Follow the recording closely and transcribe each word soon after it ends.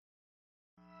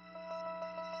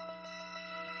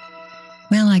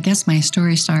Well, I guess my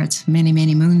story starts many,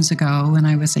 many moons ago when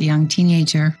I was a young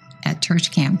teenager at church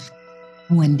camp.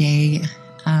 One day,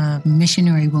 a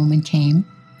missionary woman came,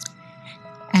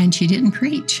 and she didn't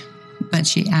preach, but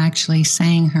she actually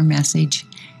sang her message.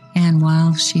 And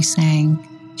while she sang,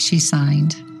 she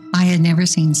signed. I had never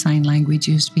seen sign language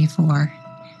used before.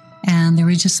 And there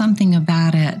was just something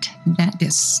about it that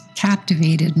just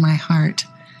captivated my heart.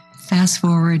 Fast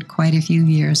forward quite a few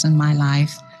years in my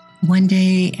life. One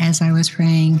day, as I was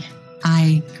praying,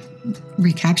 I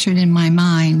recaptured in my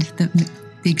mind the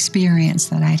experience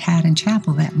that I'd had in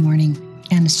chapel that morning.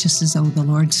 And it's just as though the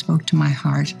Lord spoke to my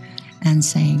heart and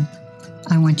saying,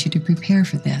 I want you to prepare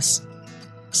for this.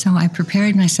 So I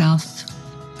prepared myself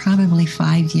probably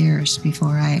 5 years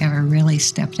before I ever really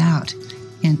stepped out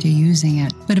into using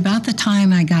it. But about the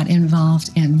time I got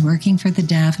involved in working for the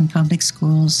deaf in public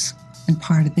schools and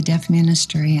part of the deaf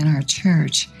ministry in our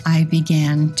church, I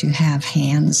began to have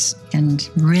hands and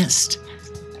wrist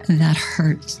that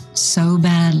hurt so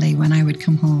badly when I would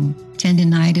come home.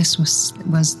 Tendinitis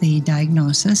was the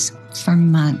diagnosis. For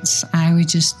months, I was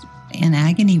just in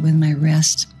agony with my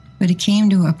wrist. But it came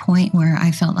to a point where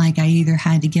I felt like I either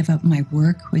had to give up my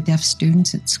work with deaf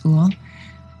students at school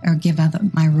or give up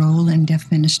my role in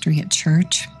deaf ministry at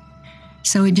church.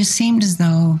 So it just seemed as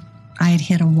though I had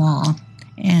hit a wall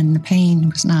and the pain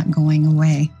was not going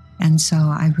away. And so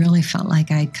I really felt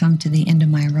like I'd come to the end of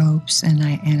my ropes and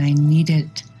I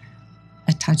needed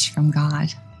a touch from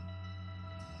God.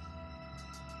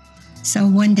 So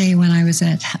one day when I was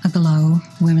at Aglow,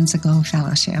 Women's Aglow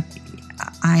Fellowship,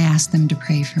 I asked them to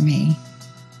pray for me.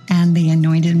 And they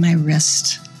anointed my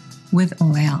wrist with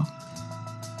oil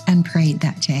and prayed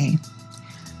that day.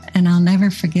 And I'll never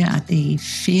forget the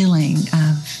feeling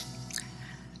of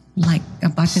like a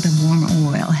bucket of warm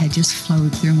oil had just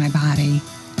flowed through my body.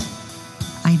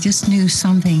 I just knew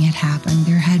something had happened.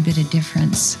 There had been a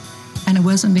difference. And it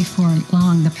wasn't before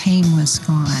long the pain was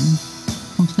gone,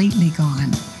 completely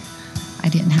gone. I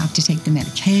didn't have to take the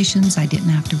medications. I didn't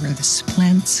have to wear the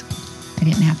splints. I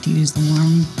didn't have to use the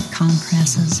warm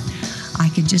compresses. I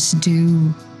could just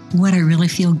do what I really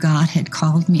feel God had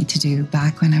called me to do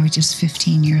back when I was just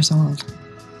 15 years old.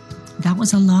 That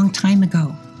was a long time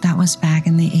ago. That was back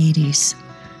in the 80s.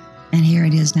 And here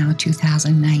it is now,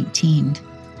 2019.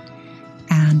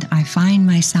 And I find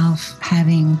myself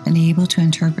having been able to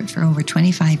interpret for over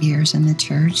 25 years in the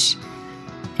church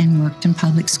and worked in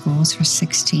public schools for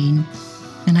 16.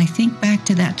 And I think back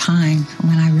to that time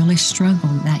when I really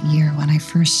struggled that year when I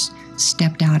first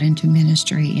stepped out into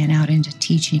ministry and out into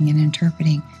teaching and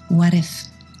interpreting. What if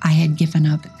I had given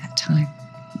up at that time?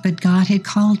 But God had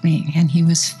called me and He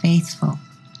was faithful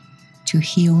to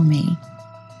heal me.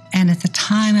 And at the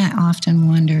time I often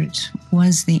wondered,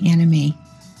 was the enemy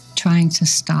trying to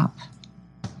stop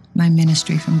my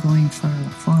ministry from going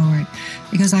forward?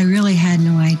 Because I really had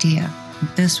no idea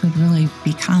this would really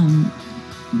become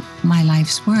my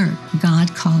life's work.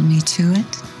 God called me to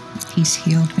it. He's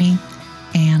healed me,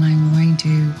 and I'm going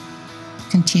to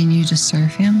continue to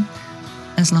serve Him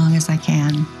as long as I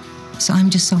can. So I'm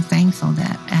just so thankful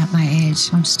that at my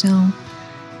age, I'm still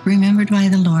remembered by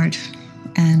the Lord,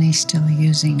 and He's still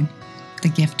using the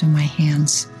gift of my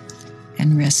hands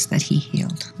and wrists that He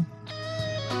healed.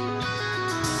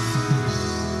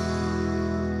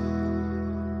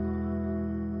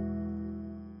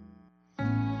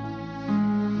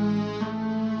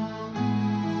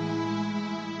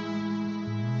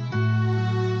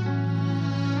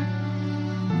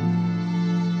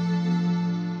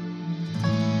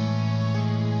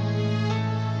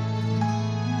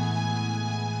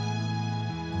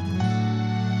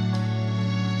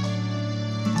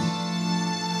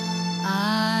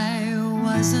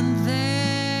 Wasn't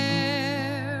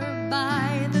there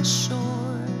by the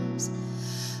shores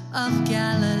of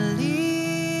Galilee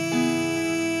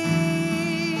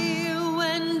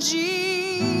when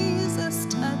Jesus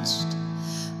touched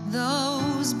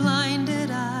those blinded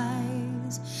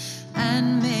eyes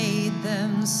and made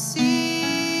them see.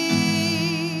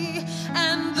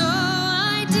 And though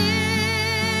I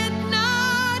did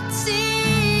not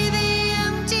see the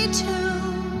empty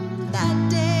tomb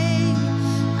that day,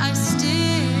 I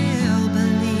still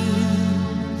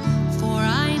believe, for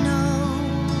I know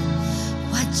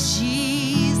what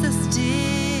Jesus did.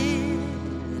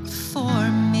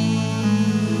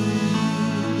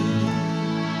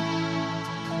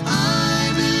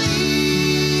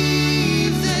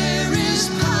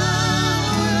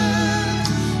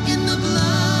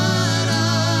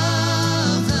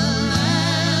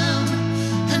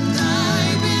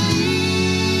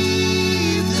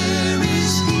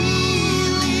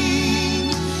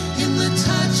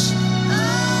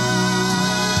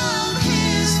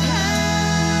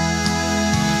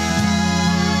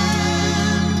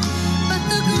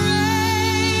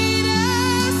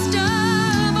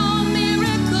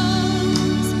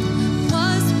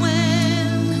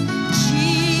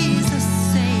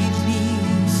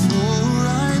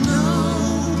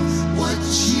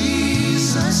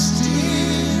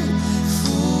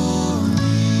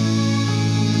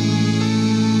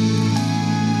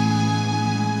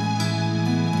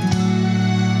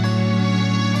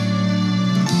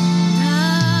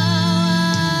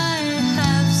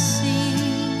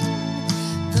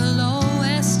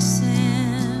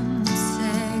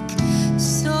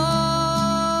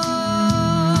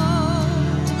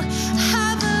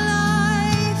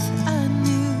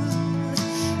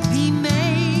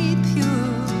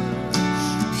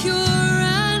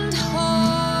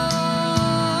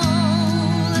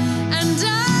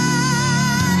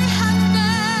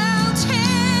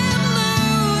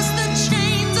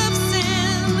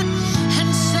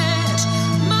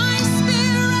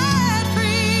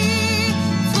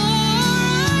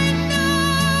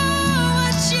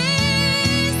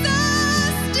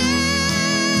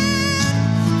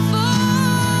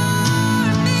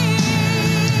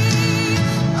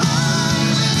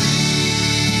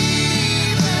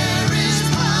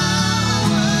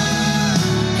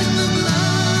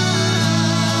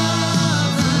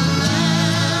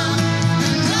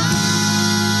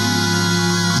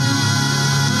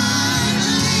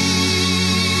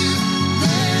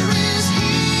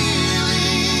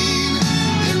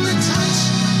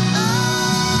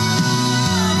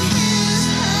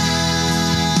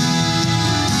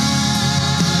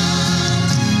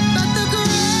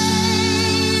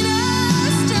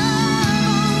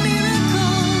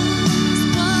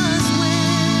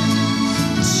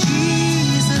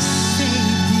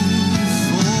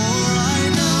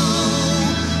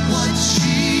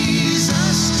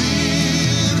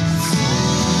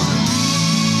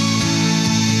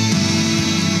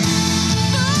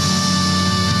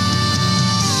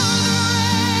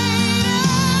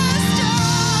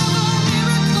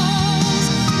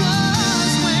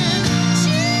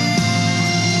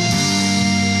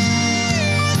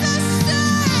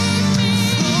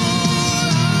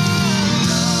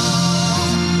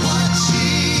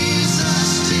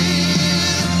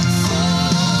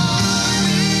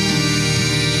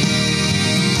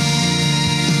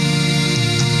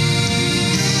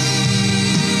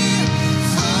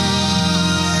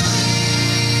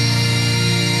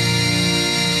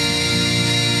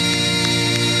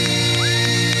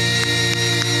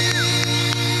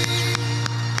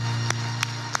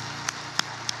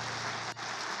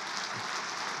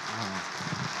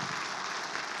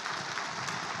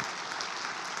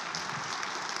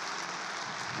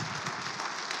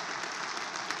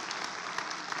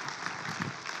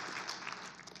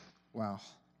 Wow.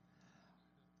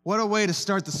 What a way to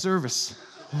start the service.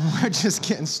 We're just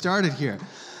getting started here.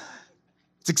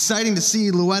 It's exciting to see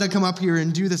Luetta come up here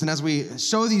and do this. And as we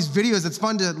show these videos, it's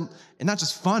fun to, and not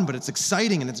just fun, but it's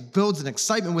exciting and it builds an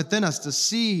excitement within us to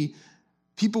see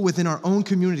people within our own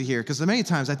community here. Because many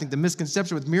times I think the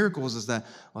misconception with miracles is that,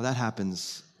 well, that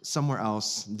happens somewhere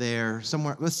else, there,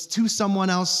 somewhere, to someone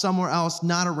else, somewhere else,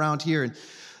 not around here. And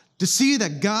to see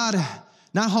that God,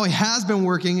 not how he has been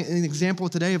working, an example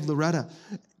today of Loretta,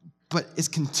 but is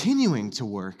continuing to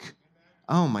work.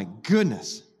 Oh my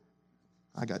goodness.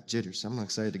 I got jitters. I'm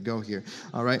excited to go here.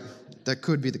 All right. That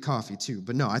could be the coffee too,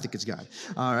 but no, I think it's God.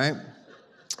 All right.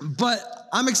 But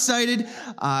I'm excited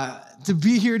to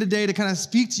be here today to kind of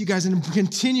speak to you guys and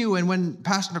continue. And when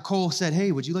Pastor Nicole said,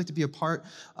 hey, would you like to be a part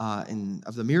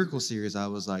of the Miracle series? I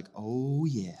was like, oh,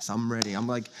 yes, I'm ready.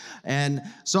 And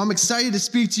so I'm excited to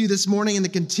speak to you this morning and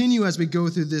to continue as we go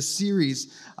through this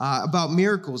series about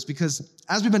miracles, because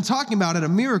as we've been talking about it, a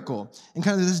miracle and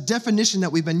kind of this definition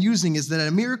that we've been using is that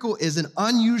a miracle is an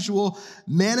unusual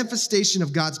manifestation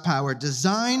of God's power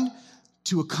designed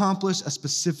to accomplish a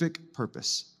specific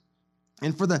purpose.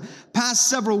 And for the past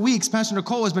several weeks, Pastor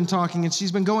Nicole has been talking, and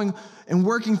she's been going and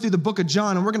working through the book of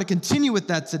John, and we're going to continue with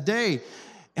that today.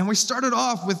 And we started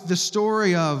off with the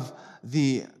story of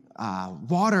the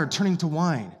water turning to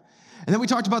wine. And then we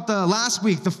talked about the last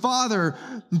week, the father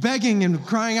begging and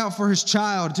crying out for his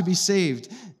child to be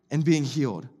saved and being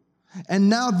healed. And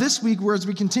now this week, as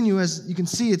we continue, as you can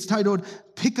see, it's titled,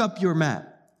 Pick Up Your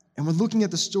Mat. And we're looking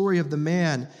at the story of the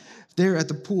man there at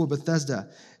the pool of Bethesda.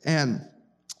 And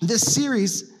this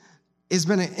series has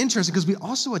been interesting because we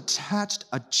also attached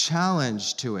a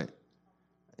challenge to it.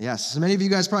 Yes, many of you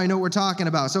guys probably know what we're talking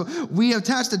about. So we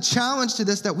attached a challenge to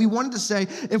this that we wanted to say,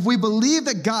 if we believe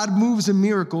that God moves in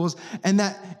miracles and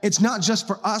that it's not just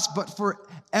for us, but for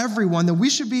everyone, then we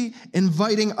should be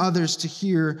inviting others to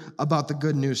hear about the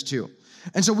good news too.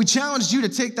 And so we challenged you to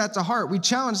take that to heart. We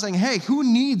challenged saying, hey, who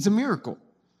needs a miracle?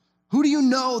 Who do you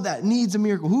know that needs a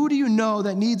miracle? Who do you know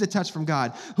that needs a touch from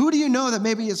God? Who do you know that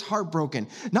maybe is heartbroken?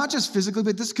 Not just physically,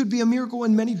 but this could be a miracle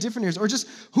in many different areas. Or just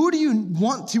who do you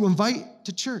want to invite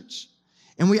to church?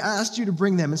 And we asked you to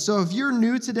bring them. And so if you're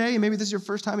new today, and maybe this is your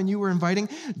first time and you were inviting,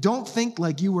 don't think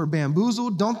like you were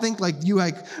bamboozled. Don't think like you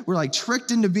were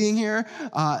tricked into being here.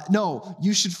 No,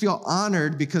 you should feel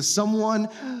honored because someone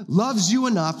loves you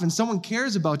enough and someone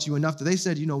cares about you enough that they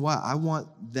said, you know what, I want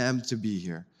them to be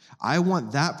here. I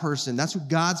want that person. That's what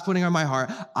God's putting on my heart.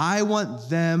 I want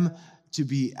them to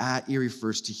be at Erie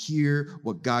First to hear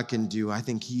what God can do. I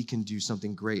think he can do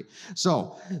something great.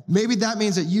 So maybe that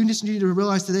means that you just need to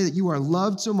realize today that you are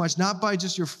loved so much, not by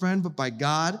just your friend, but by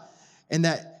God, and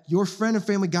that your friend and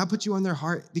family, God put you on their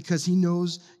heart because he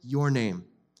knows your name.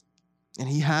 And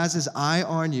he has his eye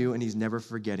on you, and he's never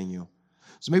forgetting you.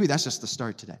 So maybe that's just the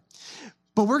start today.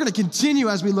 But we're going to continue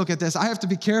as we look at this. I have to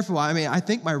be careful. I mean, I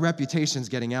think my reputation's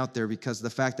getting out there because of the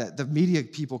fact that the media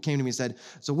people came to me and said,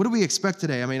 so what do we expect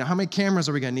today? I mean, how many cameras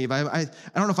are we going to need? I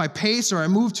don't know if I pace or I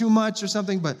move too much or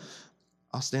something, but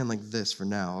I'll stand like this for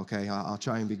now, okay? I'll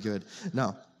try and be good.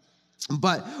 No.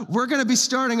 But we're going to be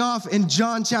starting off in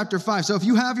John chapter 5. So if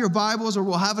you have your Bibles, or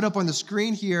we'll have it up on the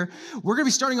screen here, we're going to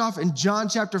be starting off in John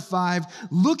chapter 5,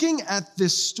 looking at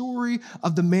this story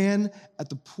of the man at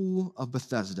the pool of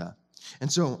Bethesda. And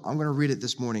so I'm going to read it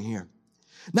this morning here.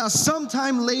 Now,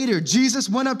 sometime later, Jesus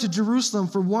went up to Jerusalem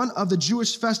for one of the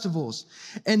Jewish festivals.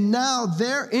 And now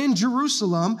there in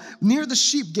Jerusalem, near the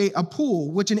sheep gate, a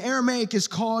pool, which in Aramaic is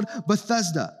called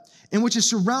Bethesda, and which is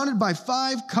surrounded by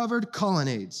 5 covered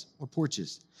colonnades or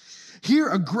porches. Here,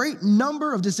 a great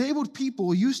number of disabled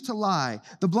people used to lie,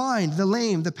 the blind, the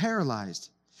lame, the paralyzed.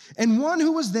 And one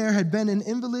who was there had been an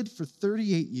invalid for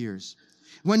 38 years.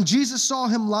 When Jesus saw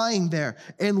him lying there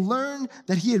and learned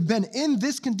that he had been in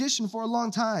this condition for a long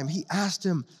time, he asked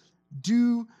him,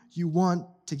 "Do you want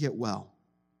to get well?"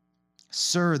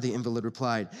 "Sir," the invalid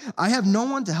replied, "I have no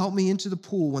one to help me into the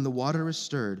pool when the water is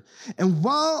stirred. And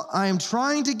while I am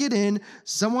trying to get in,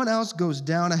 someone else goes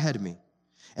down ahead of me."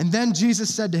 And then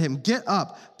Jesus said to him, "Get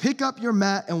up, pick up your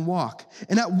mat and walk."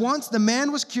 And at once the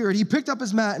man was cured. He picked up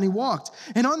his mat and he walked.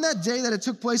 And on that day that it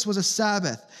took place was a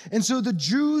Sabbath. And so the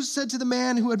Jews said to the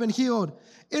man who had been healed,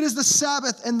 "It is the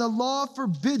Sabbath, and the law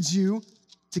forbids you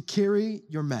to carry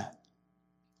your mat."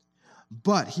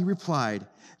 But he replied,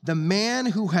 "The man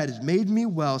who had made me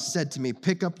well said to me,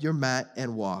 'Pick up your mat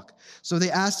and walk.' So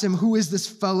they asked him, 'Who is this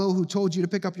fellow who told you to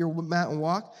pick up your mat and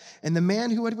walk?' And the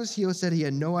man who was healed said he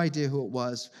had no idea who it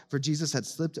was, for Jesus had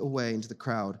slipped away into the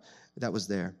crowd that was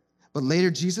there. But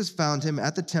later Jesus found him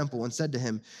at the temple and said to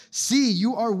him, 'See,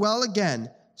 you are well again.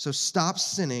 so stop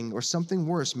sinning, or something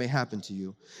worse may happen to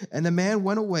you." And the man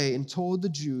went away and told the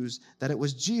Jews that it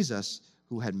was Jesus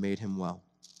who had made him well.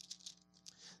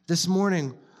 This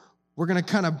morning, we're going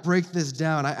to kind of break this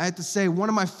down. I have to say, one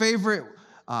of my favorite,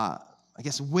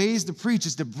 ways to preach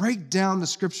is to break down the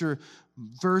scripture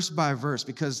verse by verse,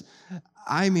 because,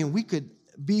 we could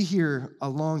be here a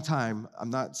long time.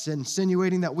 I'm not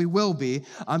insinuating that we will be.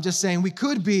 I'm just saying we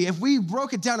could be if we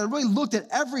broke it down and really looked at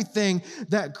everything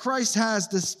that Christ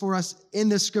has for us in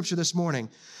this scripture this morning.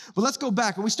 But let's go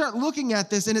back and we start looking at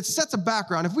this, and it sets a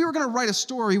background. If we were going to write a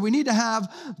story, we need to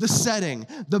have the setting,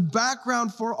 the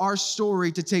background for our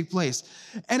story to take place.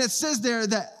 And it says there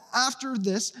that after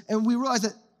this, and we realize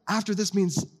that after this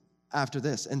means after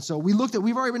this. And so we've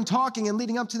already been talking and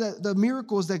leading up to the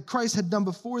miracles that Christ had done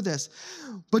before this.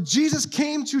 But Jesus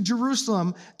came to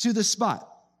Jerusalem, to this spot.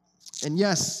 And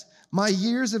yes, my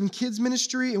years of kids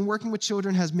ministry and working with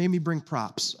children has made me bring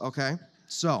props, okay?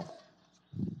 So,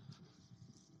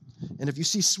 and if you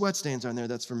see sweat stains on there,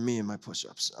 that's from me and my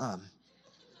push-ups.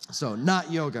 So not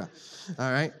yoga,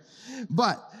 all right?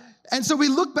 And so we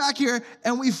look back here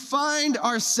and we find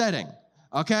our setting.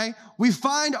 Okay? We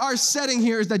find our setting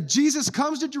here is that Jesus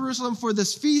comes to Jerusalem for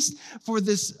this feast, for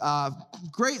this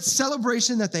great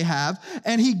celebration that they have,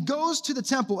 and he goes to the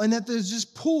temple, and that there's this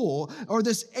pool, or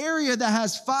this area that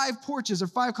has 5 porches, or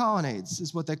 5 colonnades,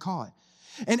 is what they call it.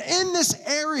 And in this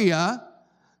area,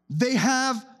 they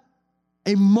have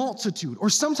a multitude, or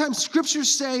sometimes scriptures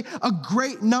say a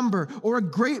great number, or a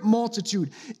great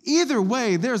multitude. Either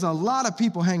way, there's a lot of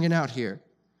people hanging out here,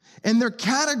 and they're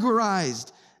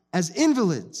categorized as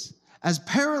invalids, as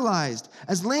paralyzed,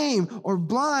 as lame or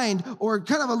blind, or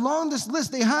kind of along this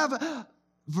list. They have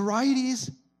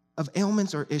varieties of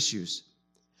ailments or issues.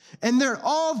 And they're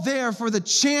all there for the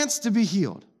chance to be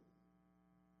healed.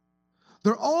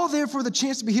 They're all there for the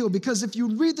chance to be healed, because if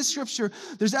you read the scripture,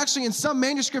 there's actually in some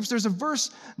manuscripts, there's a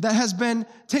verse that has been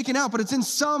taken out, but it's in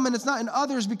some and it's not in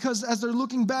others, because as they're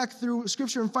looking back through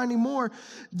scripture and finding more,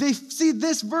 they see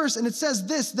this verse and it says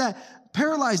this, that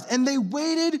paralyzed, and they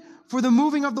waited for the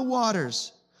moving of the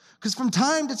waters, because from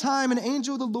time to time an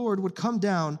angel of the Lord would come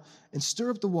down and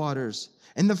stir up the waters,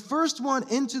 and the first one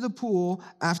into the pool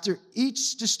after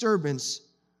each disturbance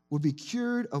would be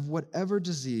cured of whatever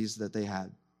disease that they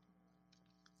had.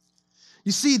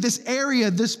 You see, this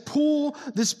area, this pool,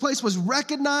 this place was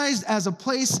recognized as a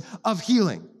place of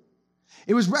healing.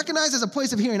 It was recognized as a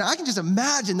place of healing. I can just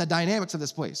imagine the dynamics of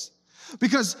this place.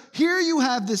 Because here you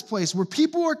have this place where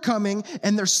people are coming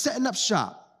and they're setting up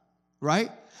shop,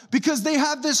 right? Because they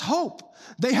have this hope.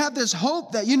 They have this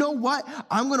hope that, you know what?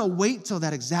 I'm going to wait till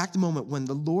that exact moment when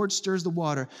the Lord stirs the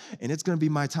water, and it's going to be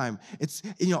my time. It's,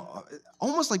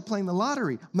 almost like playing the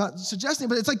lottery. I'm not suggesting,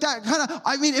 but it's like that kind of,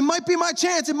 it might be my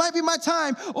chance. It might be my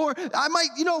time. Or I might,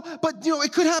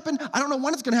 it could happen. I don't know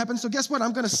when it's going to happen. So guess what?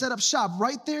 I'm going to set up shop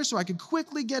right there so I can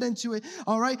quickly get into it.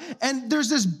 All right. And there's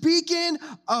this beacon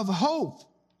of hope.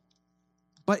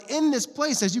 But in this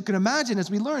place, as you can imagine, as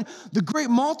we learn, the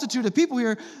great multitude of people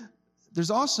here,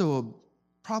 there's also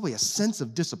probably a sense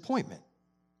of disappointment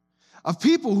of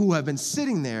people who have been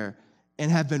sitting there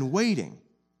and have been waiting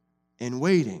and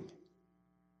waiting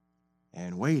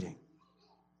and waiting.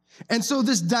 And so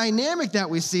this dynamic that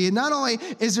we see, and not only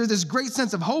is there this great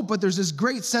sense of hope, but there's this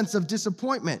great sense of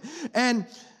disappointment. And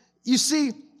you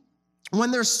see, when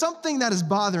there's something that is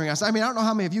bothering us, I don't know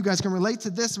how many of you guys can relate to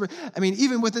this, but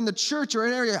even within the church or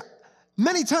an area,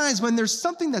 many times when there's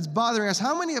something that's bothering us,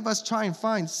 how many of us try and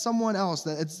find someone else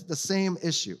that it's the same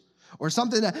issue or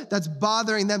something that's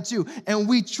bothering them too? And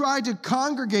we try to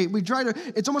congregate.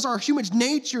 It's almost our human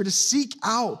nature to seek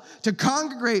out, to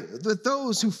congregate with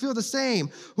those who feel the same,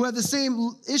 who have the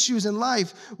same issues in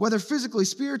life, whether physically,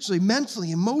 spiritually,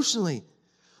 mentally, emotionally.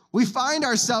 We find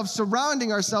ourselves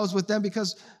surrounding ourselves with them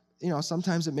because,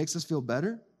 sometimes it makes us feel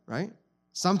better, right?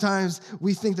 Sometimes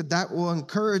we think that will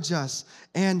encourage us.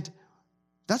 And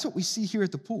that's what we see here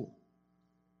at the pool.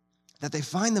 That they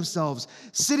find themselves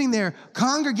sitting there,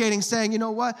 congregating, saying, you know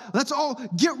what, let's all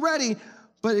get ready.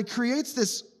 But it creates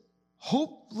this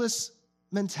hopeless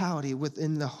mentality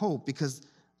within the hope, because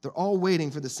they're all waiting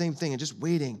for the same thing and just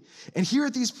waiting. And here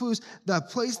at these pools,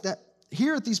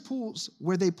 here at these pools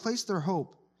where they place their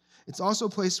hope, it's also a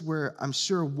place where I'm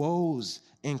sure woes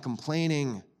and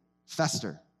complaining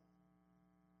fester.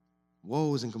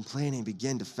 Woes and complaining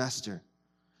begin to fester.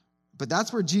 But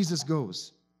that's where Jesus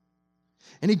goes.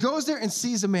 And he goes there and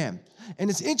sees a man. And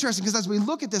it's interesting because as we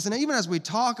look at this, and even as we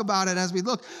talk about it, as we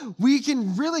look, we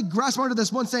can really grasp onto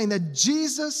this one saying that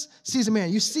Jesus sees a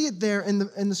man. You see it there in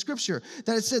the scripture,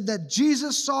 that it said that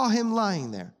Jesus saw him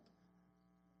lying there.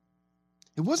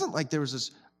 It wasn't like there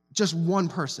was just one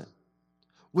person.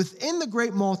 within the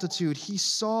great multitude, he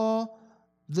saw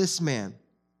this man.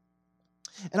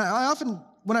 And I often,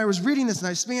 when I was reading this and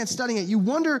I began studying it, you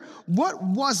wonder, what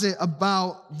was it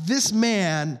about this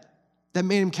man that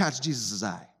made him catch Jesus'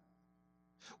 eye?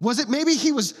 Was it maybe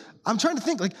I'm trying to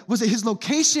think, like, was it his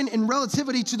location in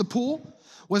relativity to the pool?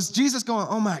 Was Jesus going,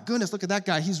 oh my goodness, look at that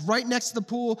guy. He's right next to the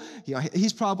pool.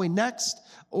 He's probably next.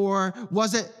 Or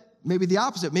was it maybe the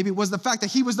opposite? Maybe it was the fact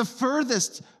that he was the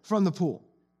furthest from the pool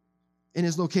in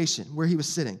his location where he was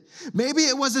sitting. Maybe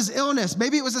it was his illness.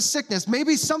 Maybe it was a sickness.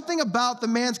 Maybe something about the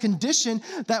man's condition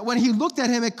that when he looked at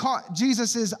him, it caught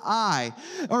Jesus' eye.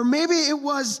 Or maybe it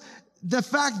was the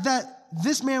fact that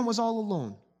this man was all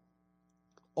alone,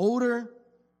 older,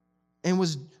 and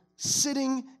was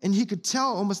sitting, and he could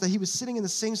tell almost that he was sitting in the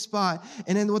same spot,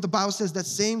 and then what the Bible says, that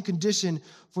same condition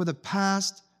for the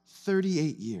past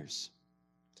 38 years.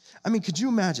 I mean, could you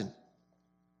imagine?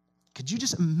 Could you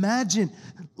just imagine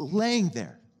laying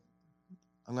there?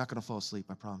 I'm not going to fall asleep,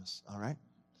 I promise, all right?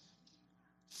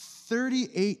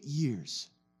 38 years,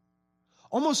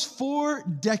 almost 4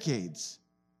 decades,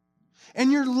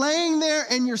 and you're laying there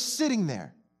and you're sitting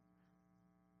there.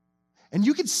 And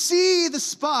you can see the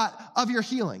spot of your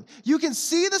healing. You can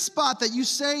see the spot that you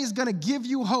say is going to give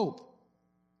you hope,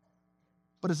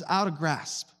 but it's out of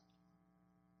grasp.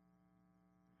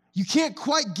 You can't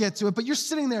quite get to it, but you're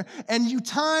sitting there, and you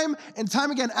time and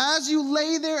time again, as you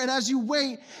lay there and as you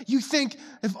wait, you think,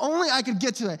 if only I could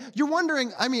get to it. You're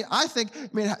wondering, I think,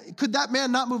 could that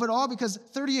man not move at all? Because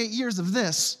 38 years of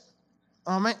this,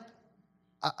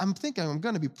 I'm thinking I'm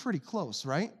going to be pretty close,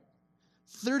 right?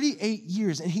 38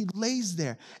 years, and he lays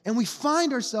there. And we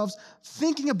find ourselves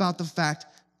thinking about the fact,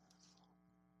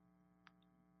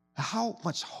 how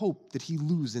much hope did he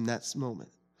lose in that moment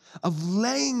of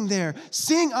laying there,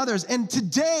 seeing others. And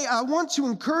today, I want to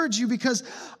encourage you, because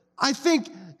I think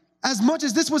as much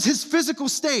as this was his physical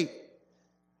state,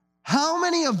 how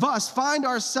many of us find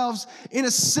ourselves in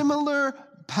a similar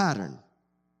pattern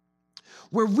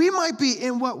where we might be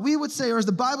in what we would say, or as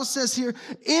the Bible says here,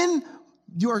 in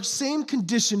your same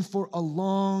condition for a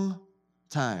long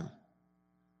time.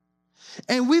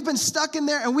 And we've been stuck in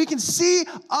there, and we can see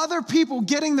other people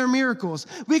getting their miracles.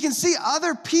 We can see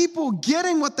other people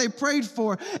getting what they prayed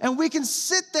for, and we can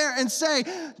sit there and say,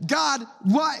 God,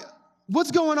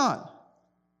 what's going on?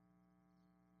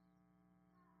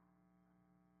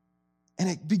 And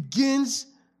it begins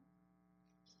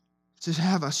to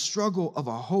have a struggle of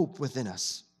a hope within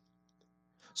us.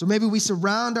 So maybe we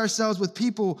surround ourselves with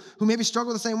people who maybe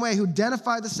struggle the same way, who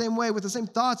identify the same way, with the same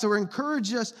thoughts, or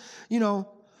encourage us,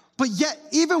 But yet,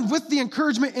 even with the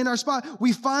encouragement in our spot,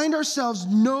 we find ourselves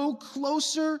no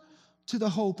closer to the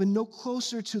hope and no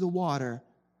closer to the water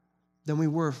than we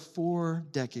were 4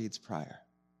 decades prior.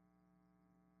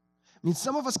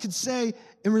 Some of us could say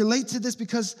and relate to this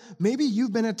because maybe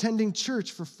you've been attending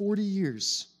church for 40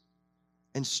 years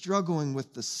and struggling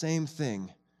with the same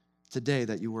thing today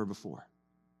that you were before.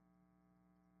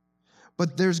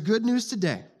 But there's good news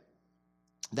today.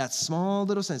 That small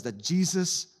little sense that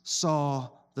Jesus saw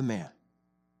the man.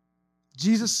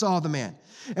 Jesus saw the man.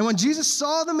 And when Jesus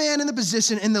saw the man in the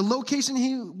position, in the location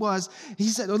he was, he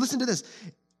said, listen to this.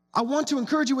 I want to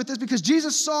encourage you with this because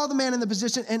Jesus saw the man in the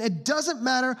position, and it doesn't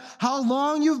matter how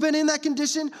long you've been in that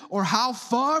condition or how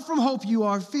far from hope you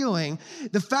are feeling.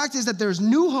 The fact is that there's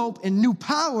new hope and new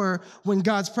power when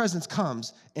God's presence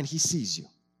comes and he sees you.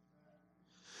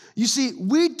 You see,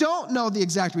 we don't know the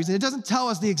exact reason. It doesn't tell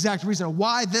us the exact reason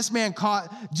why this man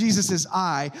caught Jesus'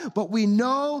 eye, but we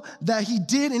know that he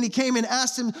did, and he came and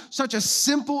asked him such a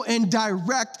simple and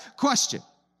direct question.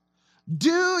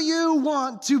 Do you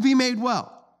want to be made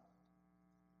well?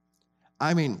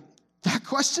 That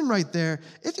question right there,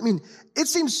 it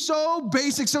seems so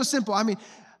basic, so simple.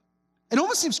 It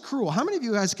almost seems cruel. How many of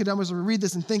you guys could almost read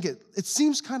this and think it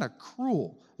seems kind of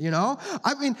cruel? I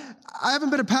haven't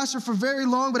been a pastor for very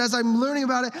long, but as I'm learning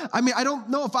about it, I don't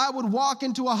know if I would walk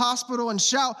into a hospital and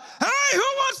shout, hey, who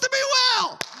wants to be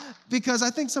well? Because I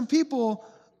think some people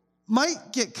might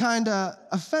get kind of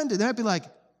offended. They might be like,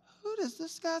 who does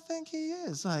this guy think he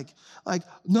is?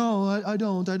 No, I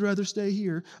don't. I'd rather stay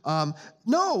here.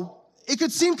 No, it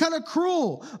could seem kind of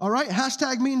cruel, all right?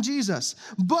 #MeandJesus.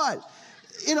 But,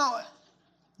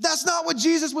 that's not what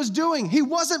Jesus was doing. He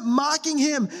wasn't mocking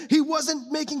him. He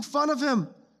wasn't making fun of him,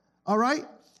 all right?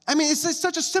 It's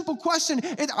such a simple question.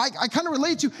 I kind of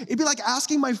relate to, it'd be like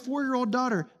asking my 4-year-old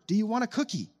daughter, do you want a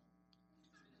cookie?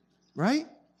 Right?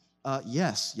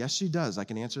 Yes, she does. I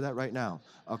can answer that right now,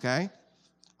 okay?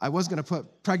 I was going to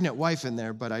put pregnant wife in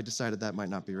there, but I decided that might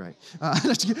not be right.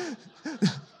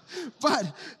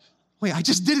 But, wait, I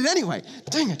just did it anyway.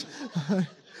 Dang it.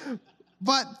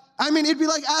 But, I mean, it'd be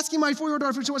like asking my 4-year-old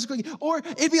daughter if she wants a cookie, or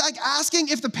it'd be like asking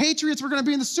if the Patriots were going to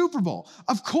be in the Super Bowl.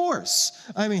 Of course.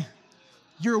 I mean,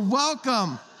 you're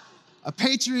welcome. A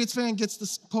Patriots fan gets the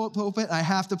pulpit. I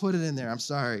have to put it in there. I'm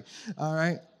sorry. All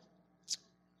right.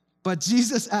 But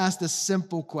Jesus asked a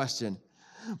simple question.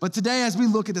 But today, as we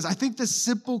look at this, I think this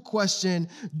simple question,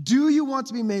 do you want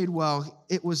to be made well?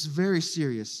 It was very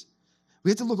serious. We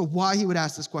have to look at why he would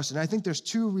ask this question. I think there's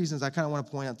 2 reasons I kind of want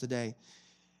to point out today.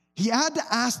 He had to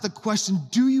ask the question,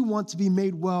 do you want to be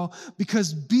made well?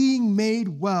 Because being made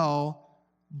well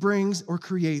brings or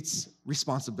creates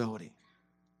responsibility.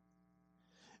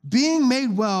 Being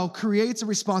made well creates a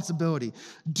responsibility.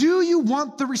 Do you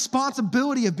want the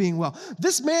responsibility of being well?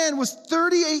 This man was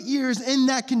 38 years in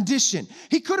that condition.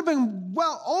 He could have been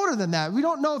well older than that. We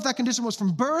don't know if that condition was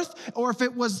from birth or if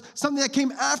it was something that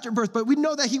came after birth, but we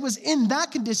know that he was in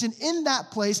that condition, in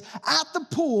that place, at the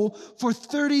pool for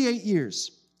 38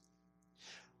 years.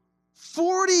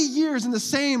 40 years in the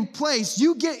same place,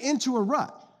 you get into a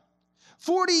rut.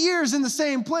 40 years in the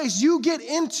same place, you get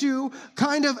into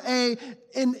kind of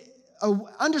an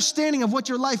understanding of what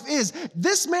your life is.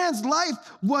 This man's life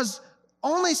was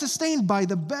only sustained by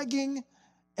the begging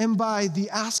and by the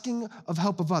asking of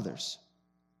help of others.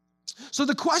 So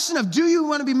the question of do you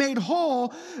want to be made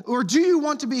whole or do you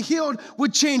want to be healed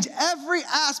would change every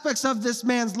aspect of this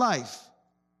man's life.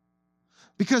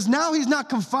 Because now he's not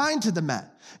confined to the mat.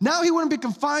 Now he wouldn't be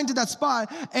confined to that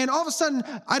spot. And all of a sudden,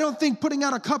 I don't think putting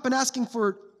out a cup and asking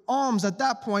for alms at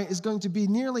that point is going to be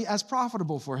nearly as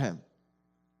profitable for him.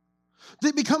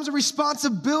 It becomes a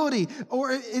responsibility,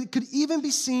 or it could even be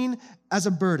seen as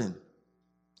a burden.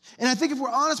 And I think if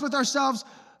we're honest with ourselves,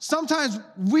 sometimes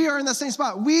we are in that same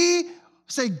spot. We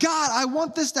say, God, I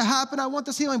want this to happen. I want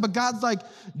this healing. But God's like,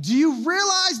 do you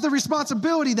realize the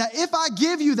responsibility that if I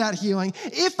give you that healing,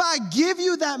 if I give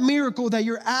you that miracle that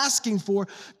you're asking for,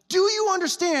 do you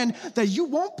understand that you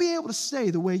won't be able to stay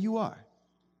the way you are?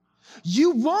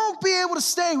 You won't be able to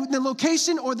stay in the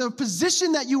location or the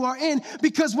position that you are in,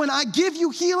 because when I give you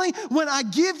healing, when I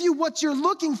give you what you're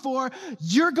looking for,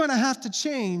 you're going to have to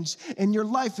change and your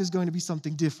life is going to be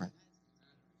something different.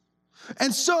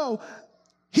 And so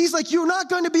he's like, you're not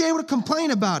going to be able to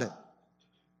complain about it.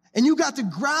 And you got to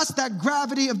grasp that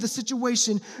gravity of the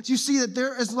situation. You see that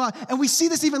there is a lot. And we see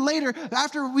this even later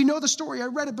after we know the story. I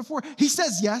read it before. He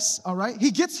says yes, all right?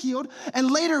 He gets healed.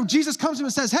 And later Jesus comes to him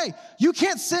and says, hey, you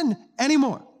can't sin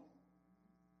anymore.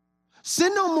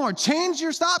 Sin no more.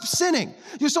 Stop sinning.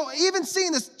 So even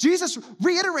seeing this, Jesus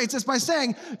reiterates this by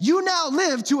saying, you now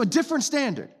live to a different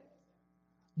standard.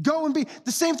 Go and be.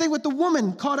 The same thing with the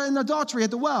woman caught in adultery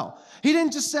at the well. He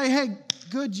didn't just say, hey,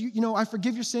 good, I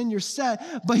forgive your sin, you're set.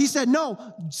 But he said,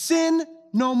 no, sin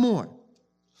no more.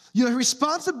 Your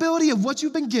responsibility of what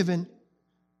you've been given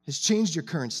has changed your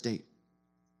current state.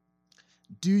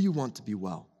 Do you want to be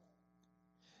well?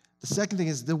 The second thing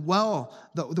is the well,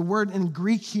 the word in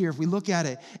Greek here, if we look at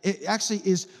it, it actually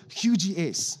is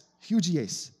hugies.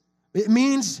 It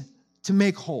means to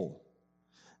make whole.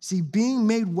 See, being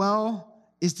made well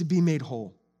is to be made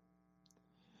whole.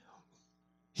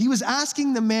 He was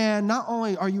asking the man, not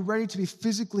only are you ready to be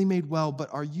physically made well, but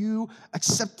are you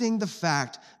accepting the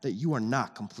fact that you are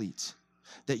not complete,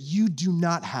 that you do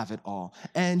not have it all,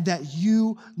 and that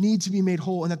you need to be made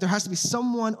whole, and that there has to be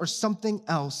someone or something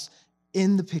else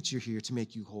in the picture here to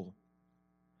make you whole.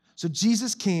 So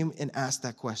Jesus came and asked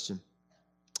that question.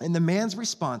 And the man's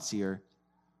response here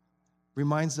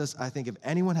reminds us, I think, if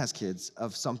anyone has kids,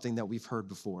 of something that we've heard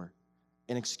before,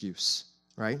 an excuse,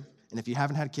 right? And if you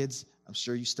haven't had kids, I'm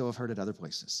sure you still have heard it other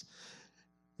places.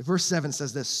 Verse 7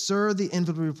 says this, Sir, the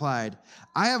invalid replied,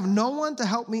 I have no one to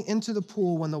help me into the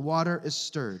pool when the water is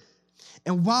stirred.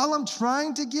 And while I'm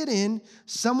trying to get in,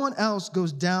 someone else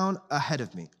goes down ahead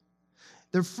of me.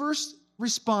 The first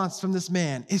response from this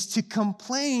man is to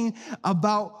complain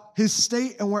about his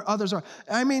state and where others are.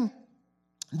 I mean,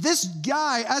 this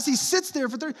guy, as he sits there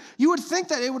for 30, you would think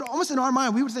that it would almost in our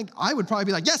mind, we would think, I would probably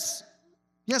be like, yes,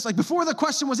 like before the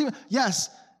question was even, yes,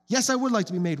 I would like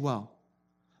to be made well.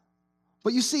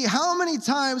 But you see, how many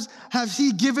times have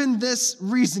he given this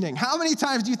reasoning? How many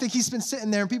times do you think he's been sitting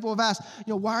there and people have asked,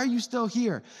 why are you still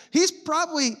here? He's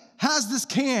probably has this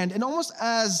canned and almost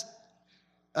as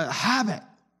a habit.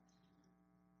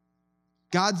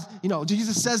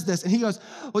 Jesus says this and he goes,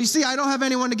 well, you see, I don't have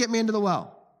anyone to get me into the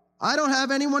well. I don't have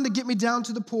anyone to get me down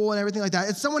to the pool and everything like that.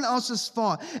 It's someone else's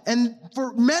fault. And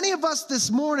for many of us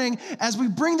this morning, as we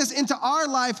bring this into our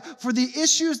life, for the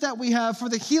issues that we have, for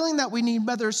the healing that we need,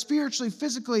 whether spiritually,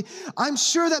 physically, I'm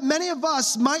sure that many of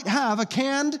us might have a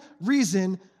canned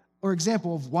reason or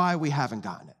example of why we haven't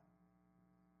gotten it.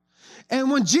 And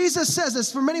when Jesus says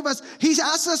this, for many of us, he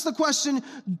asks us the question,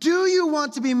 do you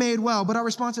want to be made well? But our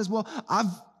response is, well,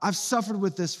 I've suffered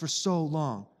with this for so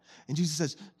long. And Jesus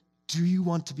says, do you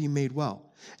want to be made well?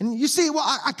 And you see, well,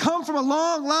 I come from a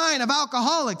long line of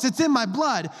alcoholics. It's in my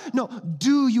blood. No,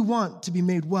 do you want to be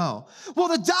made well? Well,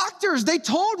 the doctors, they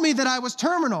told me that I was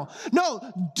terminal. No,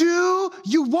 do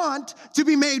you want to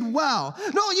be made well?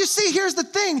 No, you see, here's the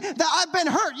thing, that I've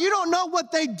been hurt. You don't know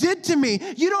what they did to me.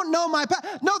 You don't know my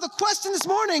past. No, the question this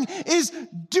morning is,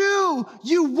 do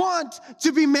you want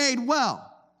to be made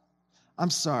well?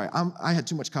 I'm sorry, I had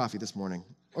too much coffee this morning,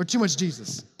 or too much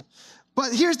Jesus.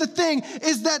 But here's the thing,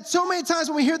 is that so many times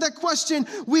when we hear that question,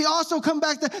 we also come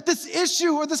back to this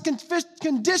issue or this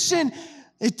condition,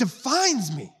 it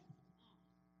defines me.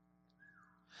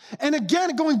 And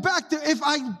again, going back to if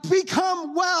I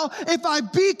become well, if I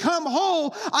become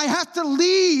whole, I have to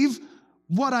leave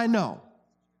what I know.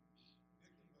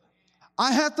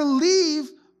 I have to leave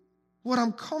what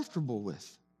I'm comfortable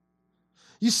with.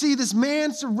 You see, this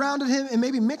man surrounded him and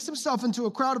maybe mixed himself into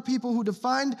a crowd of people who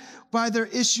defined by their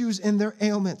issues and their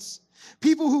ailments.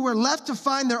 People who were left to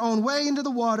find their own way into the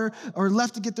water or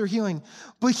left to get their healing.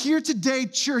 But here today,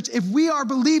 church, if we are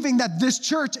believing that this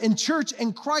church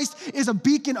in Christ is a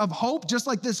beacon of hope, just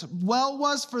like this well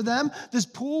was for them, this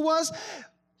pool was,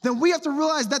 then we have to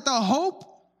realize that the hope,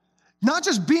 not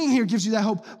just being here gives you that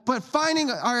hope, but finding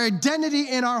our identity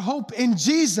and our hope in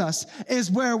Jesus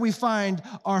is where we find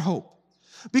our hope.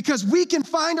 Because we can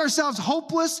find ourselves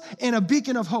hopeless in a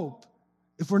beacon of hope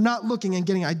if we're not looking and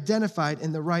getting identified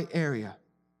in the right area.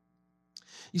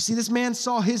 You see, this man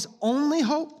saw his only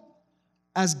hope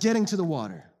as getting to the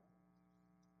water.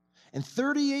 In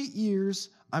 38 years,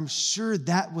 I'm sure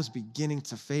that was beginning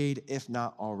to fade, if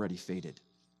not already faded.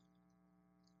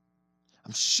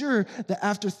 I'm sure that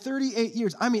after 38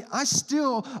 years,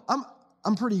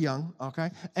 I'm pretty young,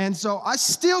 okay? And so I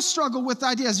still struggle with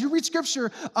ideas. You read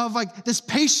scripture of like this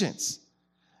patience.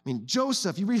 I mean,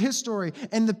 Joseph, you read his story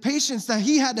and the patience that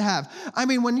he had to have. I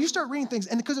mean, when you start reading things,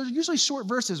 and because they're usually short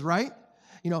verses, right?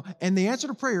 You know, and the answer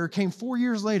to prayer came 4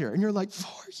 years later. And you're like, 4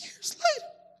 years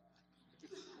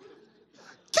later?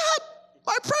 God,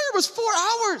 my prayer was 4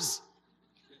 hours.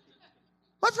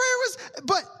 My prayer was,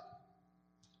 but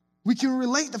we can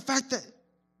relate the fact that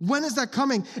when is that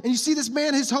coming? And you see this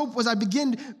man, his hope was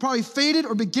probably faded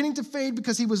or beginning to fade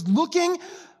because he was looking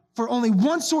for only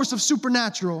one source of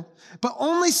supernatural, but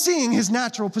only seeing his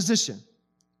natural position.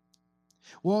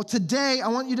 Well, today I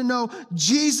want you to know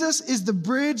Jesus is the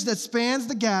bridge that spans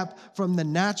the gap from the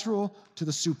natural to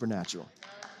the supernatural.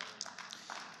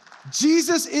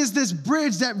 Jesus is this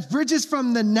bridge that bridges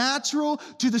from the natural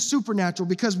to the supernatural,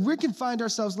 because we can find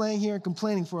ourselves laying here and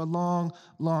complaining for a long,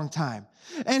 long time.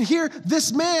 And here,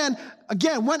 this man,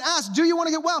 again, when asked, do you want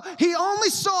to get well? He only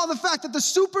saw the fact that the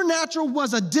supernatural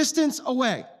was a distance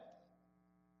away.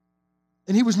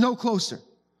 And he was no closer.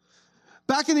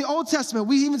 Back in the Old Testament,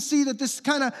 we even see that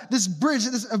this bridge,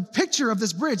 a picture of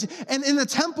this bridge. And in the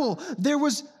temple, there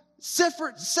was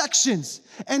separate sections,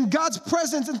 and God's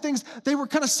presence and things, they were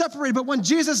kind of separated. But when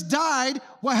Jesus died,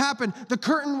 what happened? The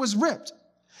curtain was ripped.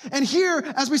 And here,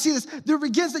 as we see this, there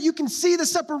begins that you can see the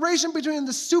separation between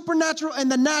the supernatural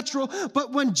and the natural.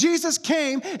 But when Jesus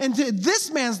came into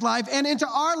this man's life and into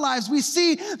our lives, we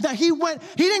see that he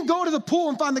didn't go to the pool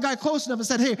and find the guy close enough and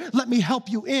said, hey, let me help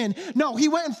you in. No, he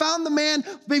went and found the man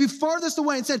maybe farthest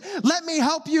away and said, let me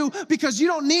help you, because you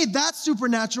don't need that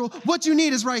supernatural. What you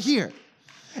need is right here.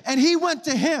 And he went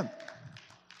to him.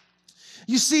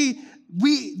 You see,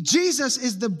 Jesus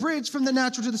is the bridge from the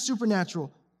natural to the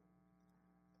supernatural.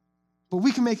 But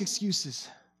we can make excuses.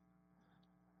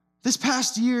 This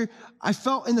past year, I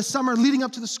felt in the summer leading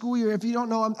up to the school year, if you don't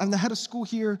know, I'm the head of school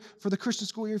here for the Christian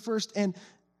school year first, and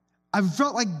I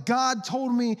felt like God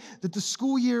told me that the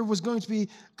school year was going to be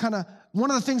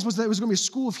one of the things was that it was going to be a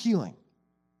school of healing.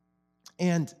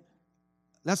 And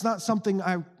that's not something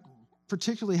I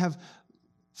particularly have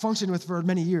functioned with for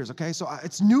many years, okay? So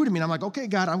it's new to me, and I'm like, okay,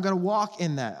 God, I'm going to walk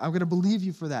in that. I'm going to believe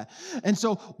you for that. And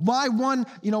so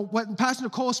what Pastor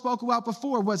Nicole spoke about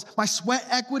before was my sweat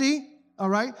equity, all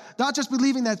right? Not just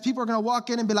believing that people are going to walk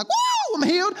in and be like, whoa, I'm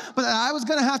healed, but that I was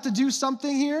going to have to do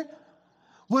something here,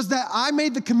 was that I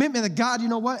made the commitment that, God, you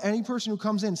know what? Any person who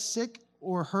comes in sick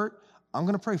or hurt, I'm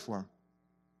going to pray for him.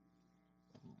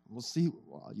 We'll see.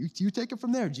 Well, you take it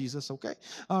from there, Jesus, okay?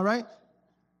 All right?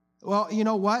 Well, you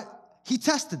know what? He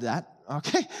tested that,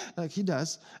 okay, like he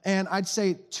does. And I'd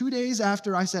say 2 days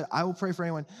after I said, I will pray for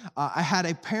anyone, I had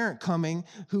a parent coming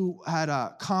who had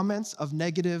comments of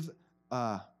negative,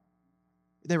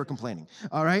 they were complaining,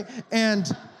 all right?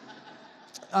 And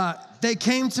they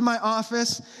came to my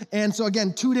office, and so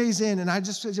again, 2 days in, and I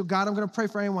just said, God, I'm gonna pray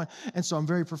for anyone. And so I'm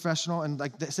very professional, and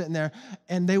like sitting there,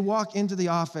 and they walk into the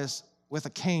office with a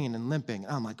cane and limping.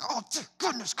 And I'm like, oh,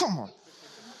 goodness, come on.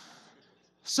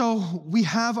 So we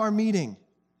have our meeting.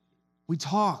 We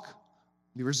talk.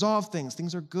 We resolve things.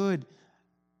 Things are good.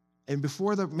 And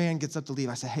before the man gets up to leave,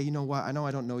 I say, hey, you know what? I know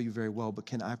I don't know you very well, but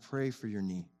can I pray for your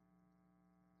knee?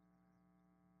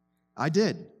 I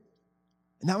did.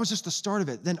 And that was just the start of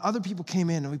it. Then other people came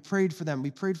in and we prayed for them.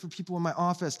 We prayed for people in my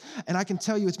office. And I can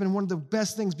tell you it's been one of the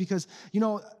best things because,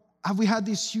 have we had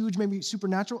these huge, maybe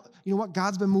supernatural? You know what?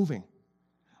 God's been moving.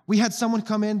 We had someone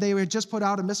come in. They had just put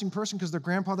out a missing person because their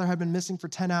grandfather had been missing for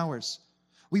 10 hours.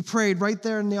 We prayed right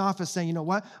there in the office saying, you know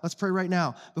what? Let's pray right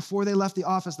now. Before they left the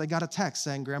office, they got a text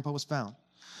saying Grandpa was found.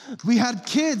 We had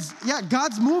kids. Yeah,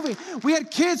 God's moving. We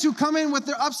had kids who come in with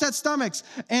their upset stomachs.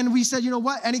 And we said, you know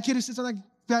what? Any kid who sits on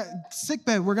that sick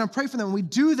bed, we're going to pray for them. And we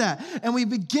do that. And we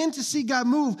begin to see God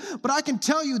move. But I can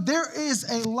tell you, there is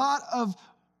a lot of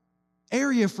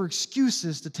area for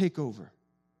excuses to take over.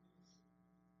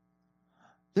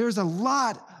 There's a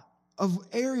lot of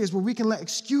areas where we can let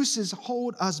excuses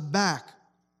hold us back.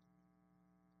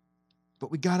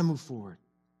 But we got to move forward.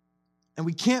 And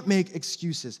we can't make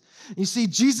excuses. You see,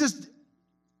 Jesus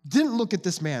didn't look at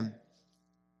this man.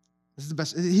 This is the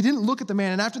best. He didn't look at the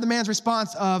man. And after the man's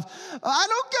response of, I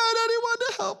don't get anyone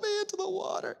to help me into the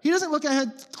water. He doesn't look at him,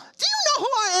 do you know who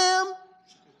I am?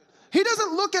 He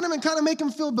doesn't look at him and kind of make him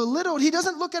feel belittled. He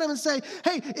doesn't look at him and say,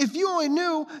 hey, if you only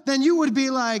knew, then you would be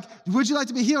like, would you like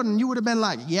to be healed? And you would have been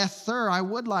like, yes, sir, I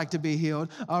would like to be healed.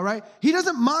 All right. He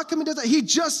doesn't mock him. He doesn't. He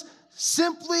just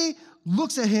simply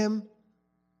looks at him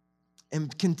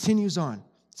and continues on.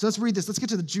 So let's read this. Let's get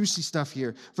to the juicy stuff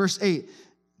here. Verse 8.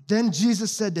 Then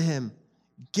Jesus said to him,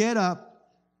 get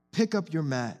up, pick up your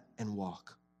mat, and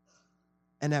walk.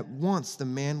 And at once the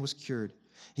man was cured.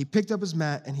 He picked up his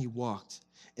mat and he walked.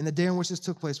 And the day on which this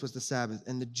took place was the Sabbath.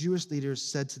 And the Jewish leaders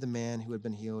said to the man who had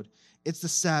been healed, it's the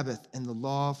Sabbath, and the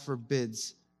law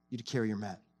forbids you to carry your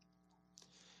mat.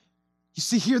 You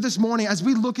see, here this morning, as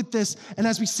we look at this and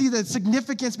as we see the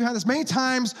significance behind this, many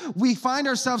times we find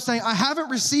ourselves saying, I haven't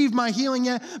received my healing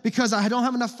yet because I don't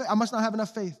have enough faith. I must not have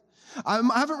enough faith. I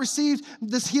haven't received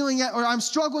this healing yet, or I'm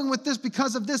struggling with this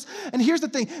because of this. And here's the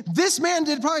thing. This man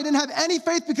probably didn't have any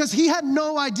faith because he had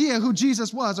no idea who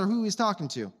Jesus was or who he was talking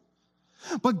to.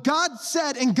 But God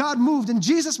said and God moved, and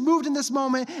Jesus moved in this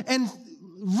moment and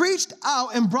reached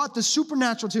out and brought the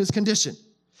supernatural to his condition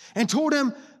and told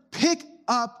him, pick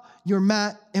up your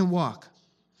mat and walk.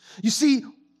 You see,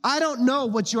 I don't know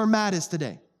what your mat is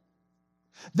today.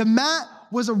 The mat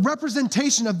was a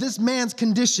representation of this man's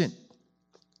condition.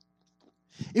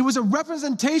 It was a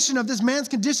representation of this man's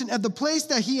condition at the place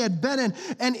that he had been in.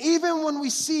 And even when we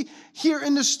see here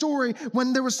in the story,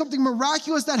 when there was something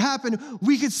miraculous that happened,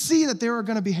 we could see that there are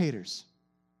going to be haters.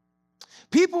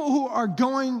 People who are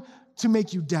going to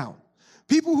make you doubt.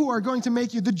 People who are going to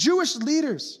make you, the Jewish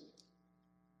leaders,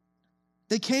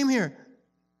 they came here.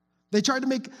 They're either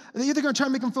going to try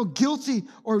to make them feel guilty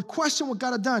or question what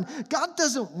God had done. God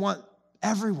doesn't want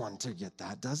everyone to get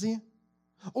that, does he?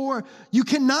 Or you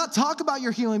cannot talk about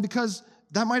your healing because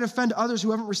that might offend others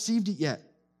who haven't received it yet.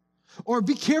 Or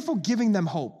be careful giving them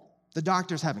hope. The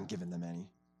doctors haven't given them any.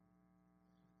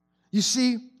 You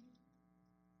see,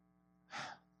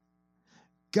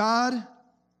 God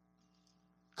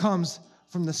comes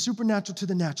from the supernatural to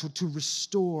the natural to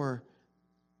restore,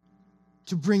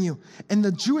 to bring you. And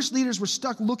the Jewish leaders were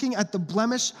stuck looking at the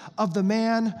blemish of the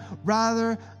man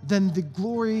rather than the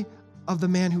glory of the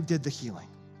man who did the healing.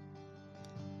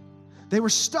 They were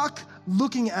stuck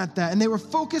looking at that, and they were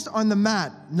focused on the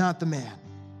mat, not the man.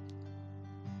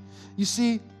 You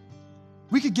see,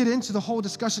 we could get into the whole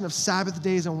discussion of Sabbath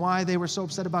days and why they were so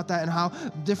upset about that and how the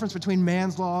difference between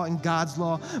man's law and God's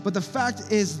law. But the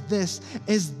fact is this,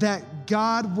 is that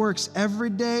God works every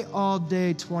day, all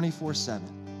day, 24/7.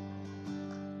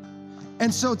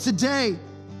 And so today,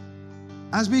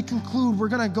 as we conclude, we're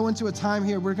going to go into a time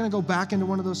here. We're going to go back into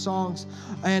one of those songs.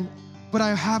 But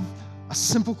I have a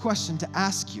simple question to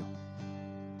ask you.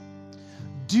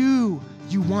 Do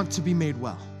you want to be made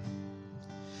well?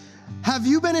 Have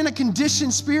you been in a condition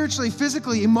spiritually,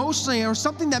 physically, emotionally, or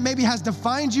something that maybe has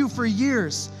defined you for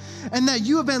years and that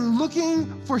you have been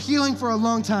looking for healing for a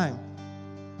long time?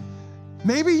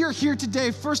 Maybe you're here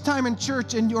today, first time in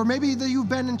church, or maybe you've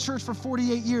been in church for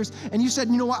 48 years, and you said,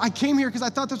 you know what, I came here because I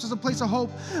thought this was a place of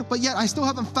hope, but yet I still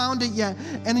haven't found it yet.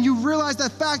 And you realize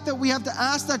that fact that we have to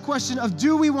ask that question of,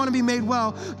 do we want to be made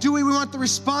well? Do we want the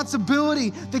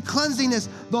responsibility, the cleansiness,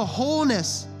 the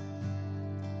wholeness?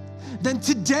 Then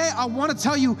today, I want to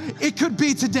tell you, it could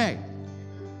be today.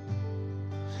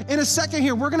 In a second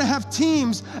here, we're gonna have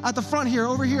teams at the front here,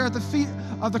 over here at the feet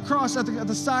of the cross, at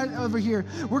the side over here.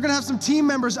 We're gonna have some team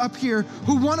members up here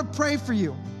who wanna pray for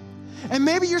you. And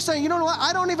maybe you're saying, you know what,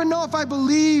 I don't even know if I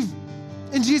believe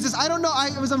in Jesus. I don't know,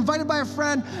 I was invited by a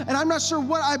friend and I'm not sure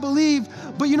what I believe,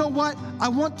 but you know what? I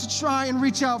want to try and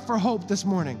reach out for hope this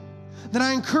morning. Then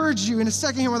I encourage you in a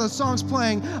second here while the song's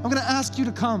playing, I'm gonna ask you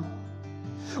to come.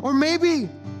 Or maybe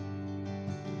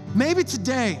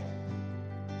today,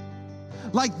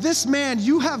 like this man,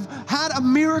 you have had a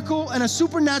miracle and a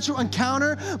supernatural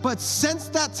encounter, but since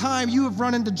that time, you have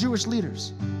run into Jewish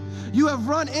leaders. You have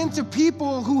run into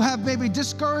people who have maybe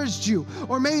discouraged you,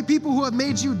 or maybe people who have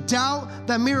made you doubt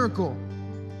that miracle.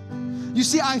 You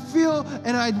see, I feel,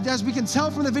 and as we can tell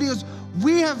from the videos,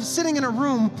 we have sitting in a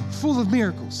room full of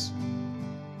miracles.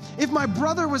 If my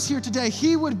brother was here today,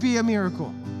 he would be a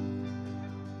miracle.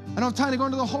 I don't have time to go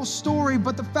into the whole story,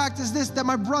 but the fact is this, that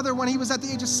my brother, when he was at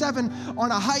the age of 7 on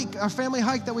a hike, a family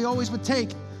hike that we always would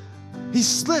take, he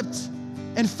slipped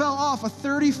and fell off a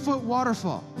 30-foot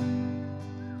waterfall.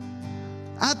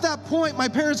 At that point, my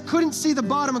parents couldn't see the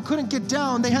bottom and couldn't get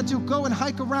down. They had to go and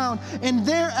hike around. And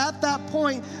there at that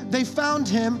point, they found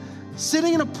him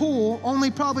sitting in a pool,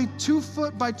 only probably 2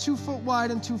 foot by 2 foot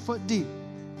wide and 2 foot deep.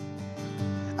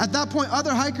 At that point,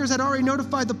 other hikers had already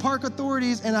notified the park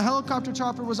authorities and a helicopter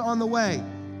chopper was on the way.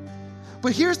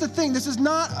 But here's the thing, this is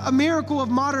not a miracle of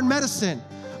modern medicine.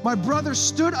 My brother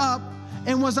stood up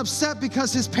and was upset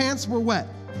because his pants were wet.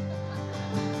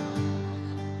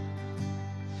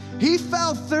 He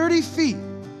fell 30 feet.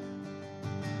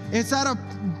 It's at a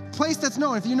place that's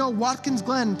known, if you know Watkins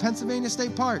Glen, Pennsylvania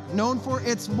State Park, known for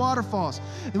its waterfalls.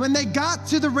 And when they got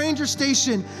to the ranger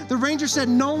station, the ranger said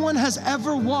no one has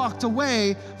ever walked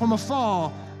away from a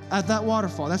fall at that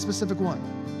waterfall, that specific one.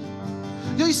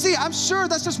 You see, I'm sure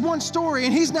that's just one story,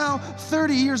 and he's now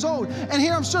 30 years old. And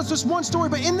here, I'm sure it's just one story,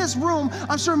 but in this room,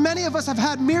 I'm sure many of us have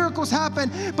had miracles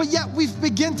happen, but yet we've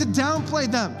begun to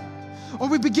downplay them, or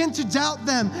we begin to doubt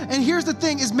them. And here's the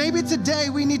thing, is maybe today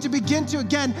we need to begin to,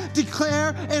 again,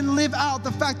 declare and live out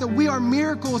the fact that we are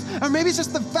miracles, or maybe it's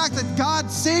just the fact that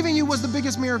God saving you was the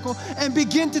biggest miracle, and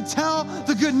begin to tell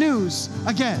the good news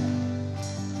again,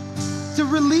 to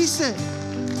release it.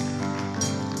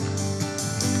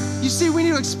 You see, we need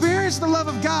to experience the love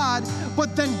of God,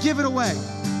 but then give it away.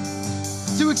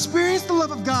 To experience the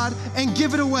love of God and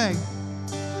give it away.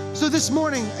 So this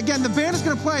morning, again, the band is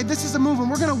gonna play, This Is a Move, and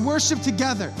we're gonna worship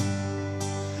together.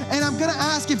 And I'm gonna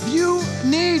ask if you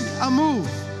need a move,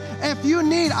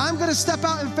 I'm gonna step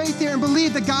out in faith here and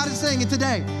believe that God is saying it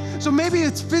today. So maybe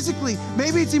it's physically,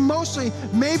 maybe it's emotionally,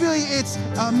 maybe it's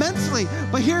mentally,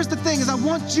 but here's the thing, is I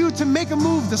want you to make a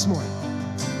move this morning.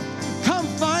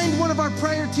 Find one of our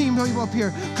prayer team people up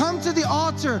here. Come to the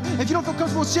altar. If you don't feel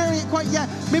comfortable sharing it quite yet,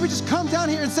 maybe just come down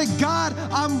here and say, God,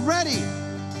 I'm ready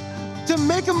to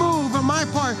make a move on my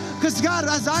part, because God,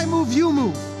 as I move, you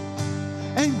move.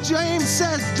 And James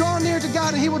says, draw near to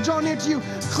God and he will draw near to you.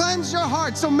 Cleanse your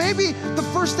heart. So maybe the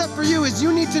first step for you is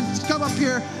you need to come up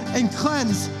here and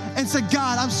cleanse and say,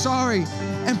 God, I'm sorry,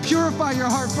 and purify your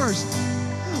heart first.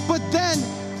 But then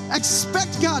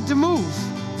expect God to move.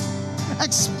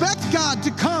 Expect God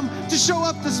to come to show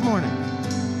up this morning.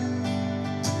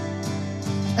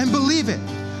 And believe it.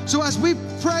 So as we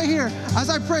pray here, as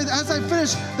I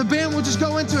finish, the band will just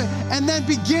go into it and then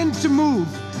begin to move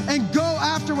and go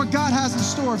after what God has in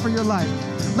store for your life.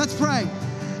 Let's pray.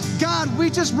 God, we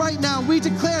just right now, we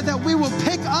declare that we will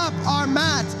pick up our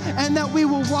mat and that we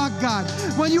will walk, God.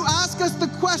 When you ask us the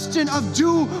question of,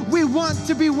 do we want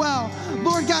to be well?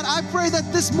 Lord God, I pray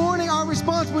that this morning our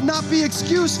response would not be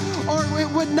excuse, or it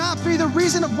would not be the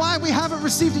reason of why we haven't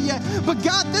received it yet. But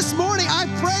God, this morning I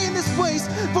pray in this place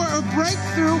for a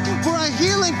breakthrough, for a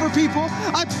healing for people.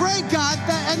 I pray, God,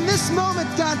 that in this moment,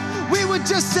 God, we would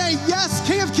just say, yes,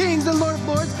 King of Kings and Lord of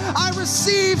Lords, I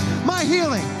receive my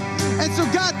healing. And so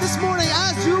God, this morning,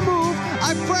 as you move,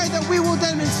 I pray that we will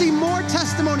then see more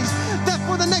testimonies, that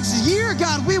for the next year,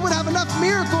 God, we would have enough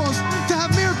miracles to have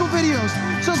miracle videos.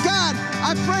 So God,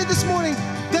 I pray this morning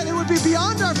that it would be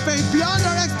beyond our faith, beyond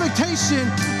our expectation,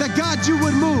 that God, you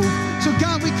would move. So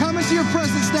God, we come into your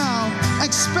presence now,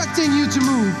 expecting you to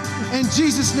move. In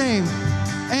Jesus' name,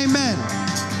 amen.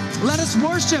 Let us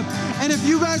worship. And if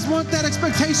you guys want that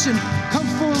expectation, come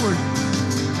forward.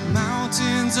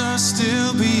 Mountains are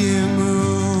still being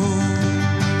moved.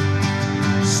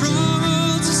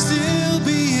 Strongholds are still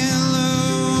being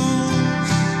loosed.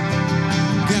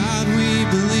 God, we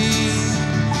believe.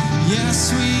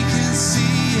 Yes, we can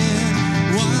see it.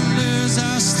 Wonders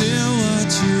are still what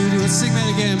you do. Let's sing that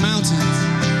again. Mountains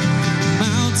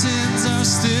are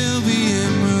still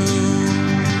being moved.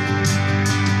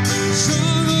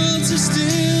 Strongholds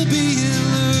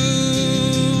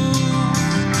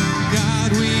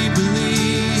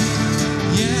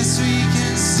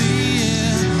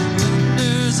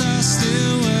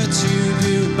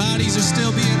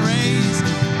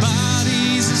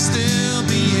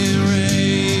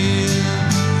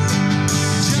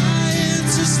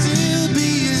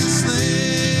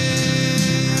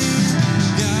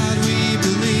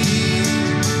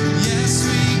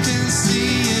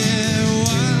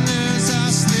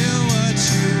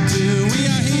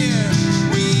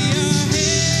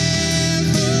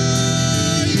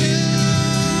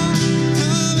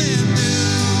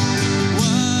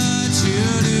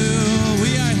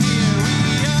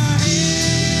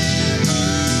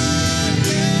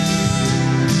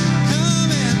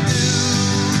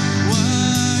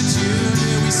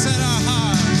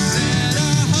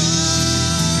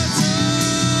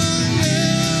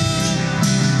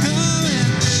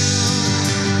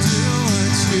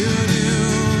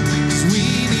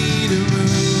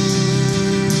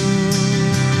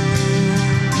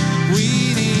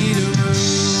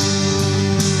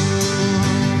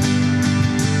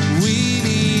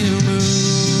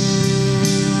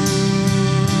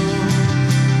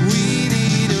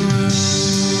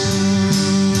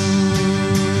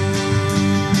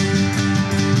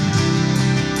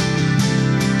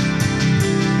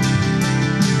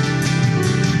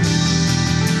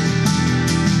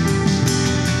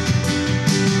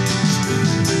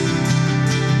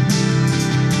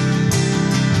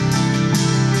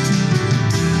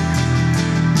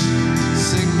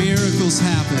miracles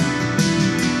happen.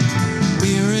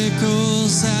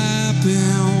 Miracles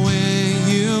happen when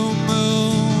you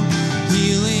move.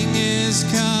 Healing is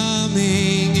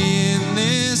coming in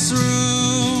this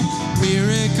room.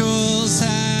 Miracles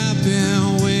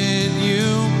happen when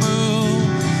you move.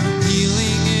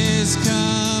 Healing is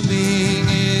coming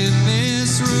in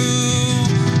this room.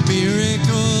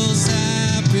 Miracles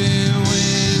happen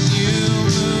when you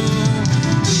move.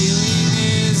 Healing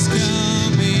is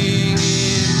coming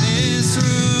in this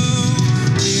room.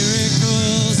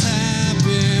 Miracles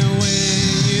happen when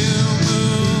you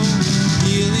move.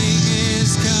 Healing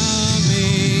is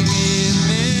coming in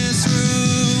this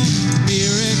room.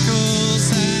 Miracles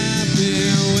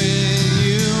happen when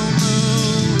you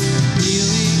move.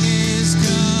 Healing is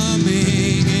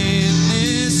coming in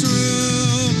this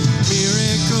room.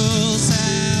 Miracles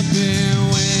happen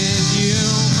when you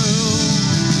move.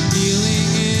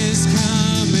 Healing is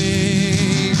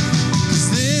coming. 'Cause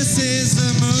this is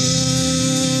the move.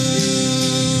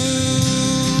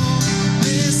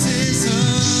 This is the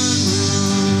move.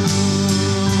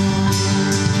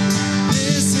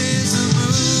 This is the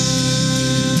move.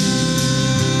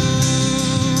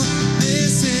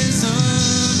 This is the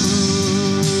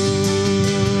move.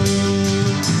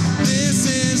 This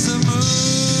is the move.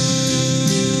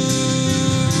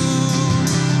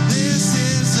 This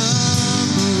is the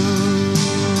move.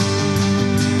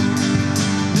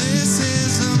 This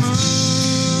is the move.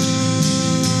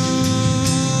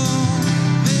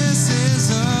 This is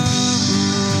the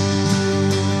move.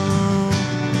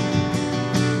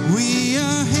 We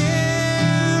are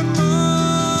here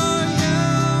for you.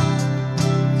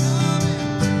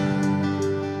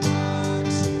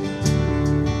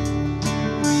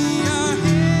 We are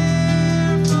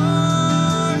here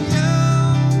for you.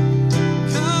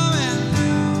 Come and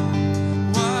do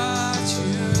what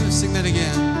you. Sing that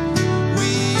again.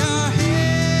 We are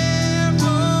here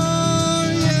for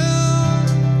you.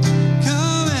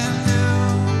 Come and do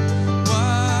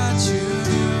what you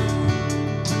do.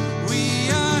 We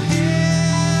are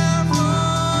here for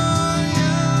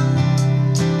you.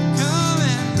 Come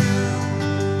and do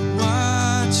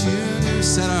what you do.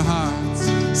 Set our hearts.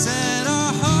 Set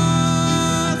our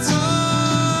hearts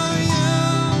on you.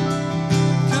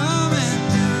 Come and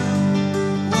do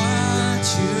what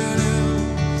you do.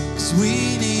 'Cause we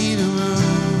need a move.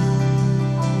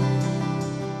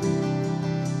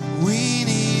 We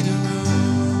need a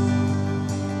move.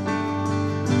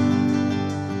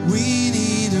 We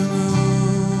need a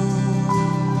move.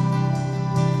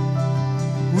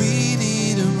 We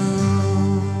need a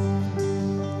move.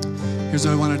 Here's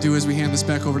what I want to do as we hand this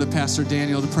back over to Pastor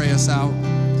Daniel to pray us out.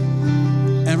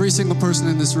 Every single person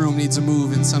in this room needs a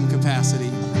move in some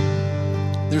capacity.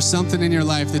 There's something in your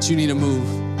life that you need to move.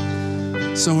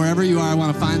 So wherever you are, I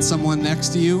want to find someone next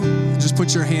to you. Just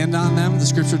put your hand on them. The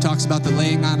scripture talks about the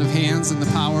laying on of hands and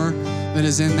the power that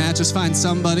is in that. Just find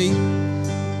somebody.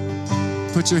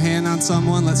 Put your hand on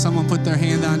someone. Let someone put their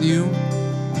hand on you.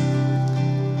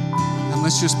 And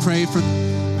let's just pray for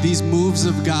these moves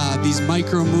of God, these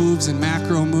micro moves and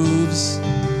macro moves.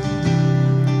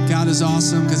 God is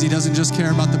awesome because he doesn't just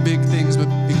care about the big things, but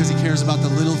because he cares about the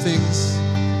little things.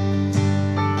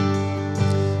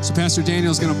 So Pastor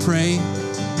Daniel's going to pray.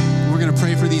 We're going to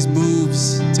pray for these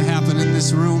moves to happen in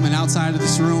this room and outside of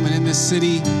this room and in this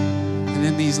city and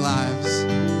in these lives.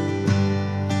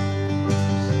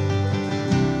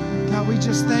 God, we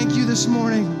just thank you this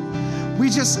morning. We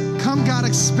just come, God,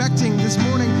 expecting this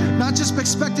morning, not just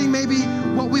expecting maybe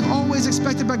what we've always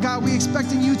expected, but God, we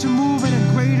expecting you to move in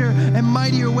a greater and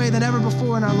mightier way than ever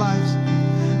before in our lives.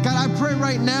 God, I pray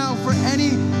right now for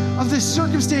any of the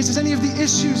circumstances, any of the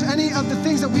issues, any of the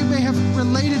things that we may have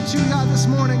related to, God, this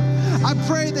morning. I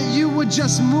pray that you would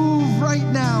just move right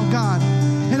now, God,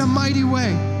 in a mighty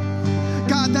way.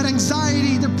 God, that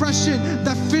anxiety, depression,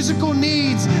 that physical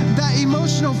needs, that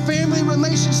emotional family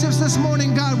relationships this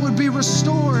morning, God, would be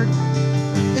restored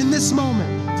in this moment.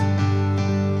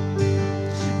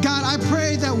 God, I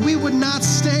pray that we would not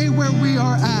stay where we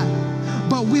are at,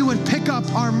 but we would pick up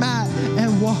our mat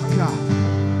and walk, God.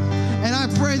 And I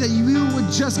pray that you would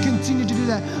just continue to do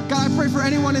that. God, I pray for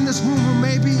anyone in this room who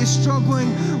maybe is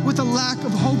struggling with a lack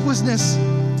of hopelessness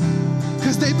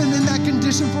because they've been in that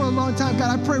condition for a long time.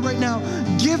 God, I pray right now,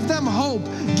 give them hope.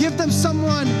 Give them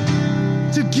someone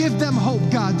to give them hope,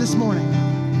 God, this morning.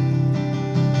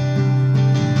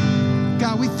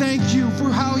 God, we thank you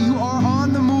for how you are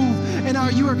on the move and how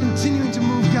you are continuing to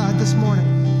move, God, this morning.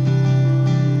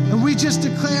 And we just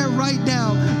declare right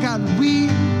now, God, we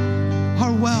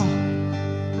are well.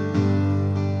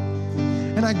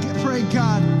 And I pray,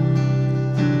 God,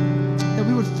 that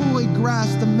we would fully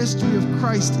grasp the mystery of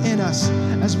Christ in us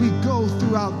as we go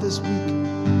throughout this week.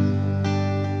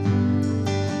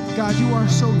 God, you are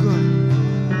so good.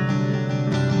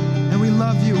 And we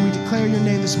love you, and we declare your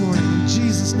name this morning. In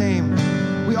Jesus' name,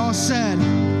 we all said,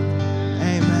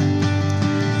 amen.